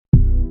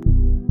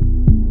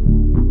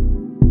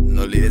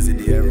lazy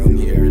day around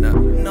here, no.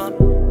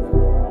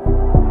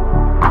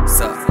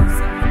 So,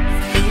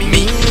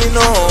 me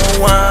no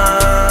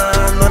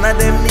want none of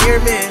them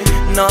near me,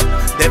 no.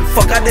 Them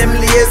fucker them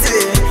lazy,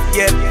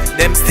 yeah.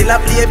 Them still a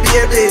play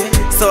baby.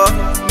 So,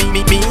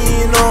 me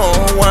no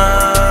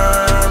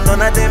want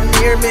none of them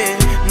near me,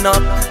 no.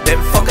 Them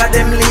fucker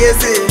them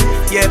lazy,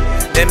 yeah.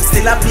 Them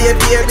still a play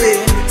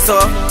baby. So,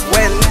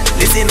 well,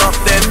 listen up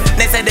them.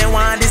 They say they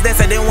want this, they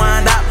say they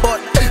want that, but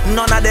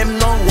none of them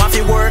know want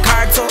to work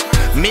hard. So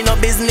me no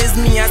business,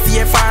 me a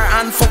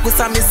CFR and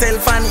focus on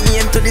myself and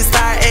aim to the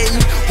star. Hey,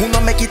 who no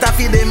make it a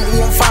fi them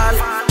won't fall.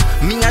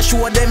 Me a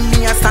show them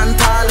me a stand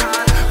tall.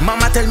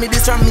 Mama tell me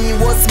this from me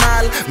was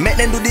small. Make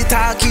them do the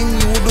talking,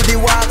 you do the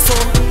walk. So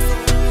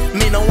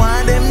me no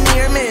want them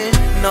near me,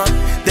 no.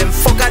 Them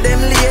fucker them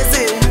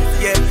lazy,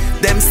 yeah.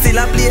 Them still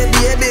a play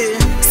baby.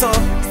 So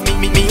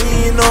me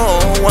no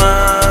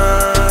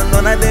want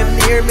none of them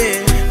near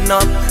me, no.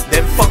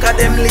 Them fucker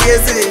them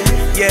lazy,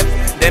 yeah.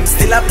 Them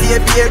still a play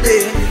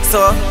baby. So,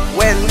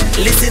 well,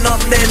 listen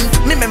up then.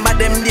 Me remember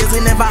them days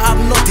we never have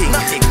nothing.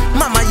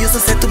 Mama used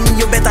to say to me,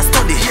 you better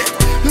study.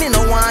 Me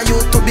no want you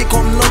to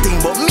become nothing,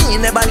 but me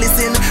never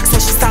listen, so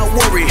she start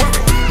worry.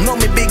 Know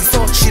me big,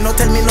 so she no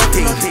tell me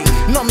nothing.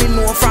 Know me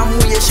know from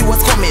where she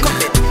was coming.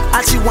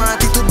 All she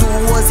wanted to do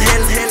was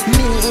help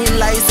me in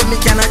life so me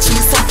can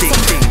achieve something.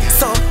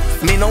 So,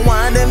 me no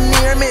want them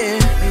near me,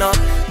 no.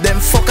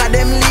 Them fucker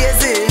them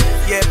lazy,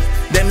 yeah.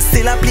 Them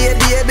still a play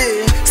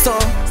baby. So,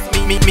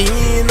 me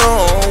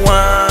no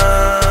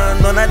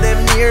want none of them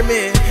near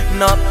me,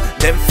 no.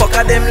 Them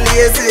fucker them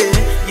lazy,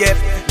 yep.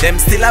 Them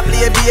still a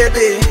play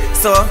baby.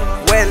 So,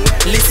 well,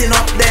 listen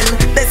up then.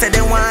 They say they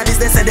want this,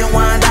 they say they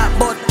want that,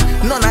 but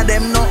none of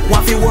them no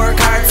want to work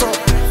hard. So,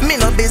 me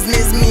no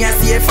business, me a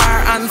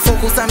CFR and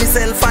focus on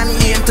myself and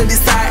aim to the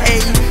star.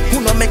 Hey,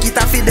 who no make it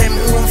a fi them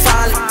won't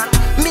fall.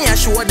 Me a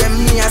show them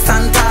me a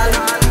stand tall.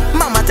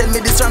 Mama tell me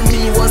this from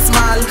me was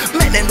small.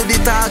 Make them do the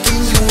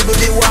talking, you do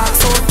the walk.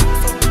 So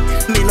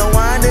me no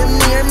want them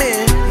near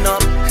me, no.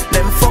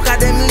 Them fucker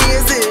them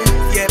lazy,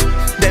 yep.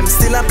 Them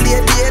still a play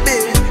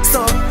baby.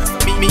 So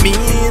me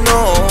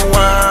no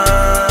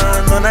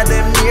want none of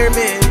them near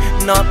me,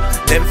 no.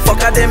 Them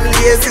fucker them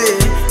lazy,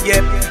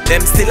 yep.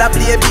 Them still a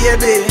play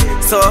baby.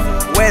 So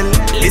well,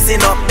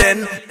 listen up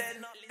then.